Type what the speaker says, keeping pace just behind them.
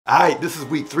Alright, this is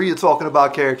week 3 of talking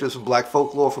about characters from Black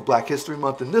folklore for Black History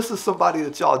Month, and this is somebody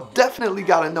that y'all definitely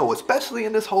gotta know, especially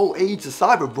in this whole age of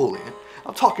cyberbullying.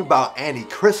 I'm talking about Annie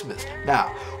Christmas. Now,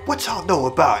 what y'all know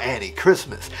about Annie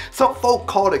Christmas? Some folk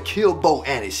called her Keelboat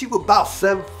Annie. She was about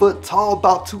 7 foot tall,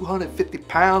 about 250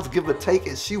 pounds, give or take,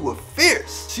 and she was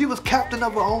fierce. She was captain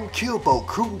of her own keelboat,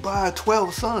 crewed by her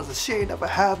 12 sons, and she ain't never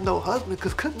have no husband,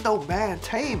 cause couldn't no man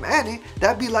tame Annie.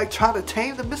 That'd be like trying to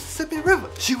tame the Mississippi River.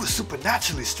 She was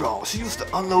supernaturally strong. She used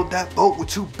to unload that boat with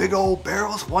 2 big old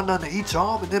barrels, one under each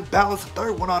arm, and then balance the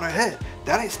third one on her head.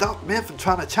 That ain't stopped men from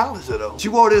trying to challenge her though. She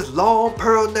wore this long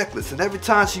pearl necklace, and every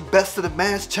time she bested a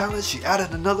man's challenge, she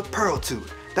added another pearl to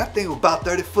it. That thing was about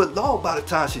 30 foot long by the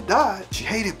time she died. She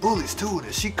hated bullies too, and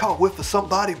if she caught whiff of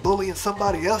somebody bullying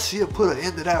somebody else, she'd put an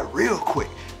end to that real quick.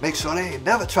 Make sure they ain't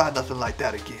never try nothing like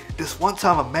that again. This one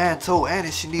time a man told Annie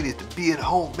she needed to be at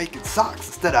home making socks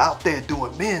instead of out there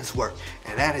doing men's work.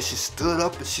 And Annie, she stood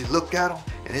up and she looked at him,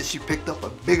 and then she picked up a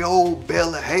big old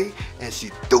bale of hay and she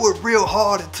threw it real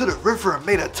hard into the river and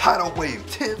made a tidal wave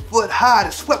 10 foot high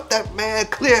that swept that man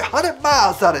clear 100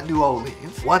 miles out of New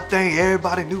Orleans. One thing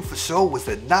everybody knew for sure was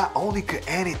that not only could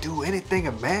Annie do anything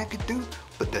a man could do,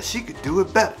 but that she could do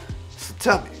it better. So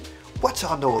tell me, what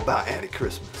y'all know about Annie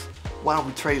Christmas? Why don't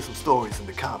we trade some stories in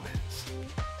the comments?